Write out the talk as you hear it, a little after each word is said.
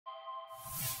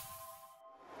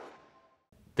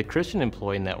The Christian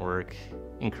Employee Network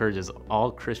encourages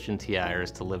all Christian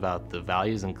TIers to live out the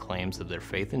values and claims of their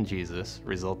faith in Jesus,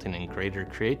 resulting in greater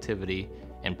creativity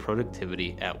and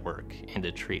productivity at work, and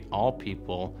to treat all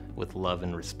people with love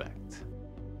and respect.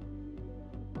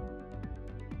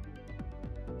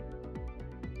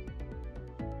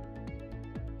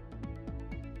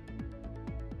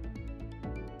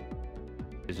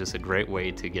 It's just a great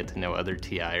way to get to know other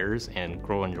TIers and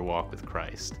grow in your walk with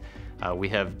Christ. We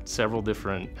have several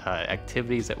different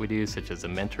activities that we do, such as a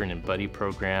mentoring and buddy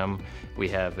program. We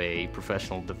have a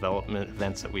professional development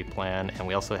events that we plan, and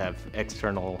we also have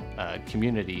external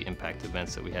community impact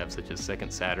events that we have, such as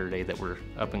Second Saturday that we're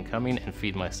up and coming, and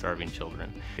Feed My Starving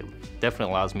Children. It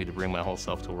definitely allows me to bring my whole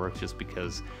self to work just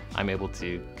because I'm able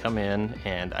to come in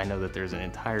and I know that there's an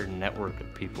entire network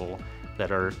of people that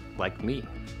are like me.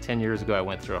 10 years ago, I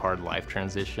went through a hard life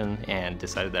transition and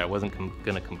decided that I wasn't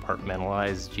going to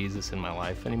compartmentalize Jesus in my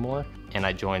life anymore. And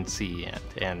I joined CEN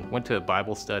and went to a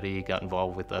Bible study, got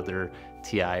involved with other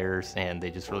TIers, and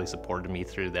they just really supported me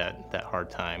through that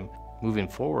hard time. Moving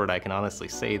forward, I can honestly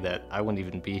say that I wouldn't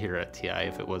even be here at TI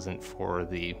if it wasn't for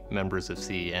the members of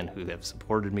CEN who have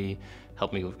supported me,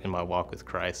 helped me in my walk with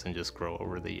Christ, and just grow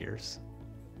over the years.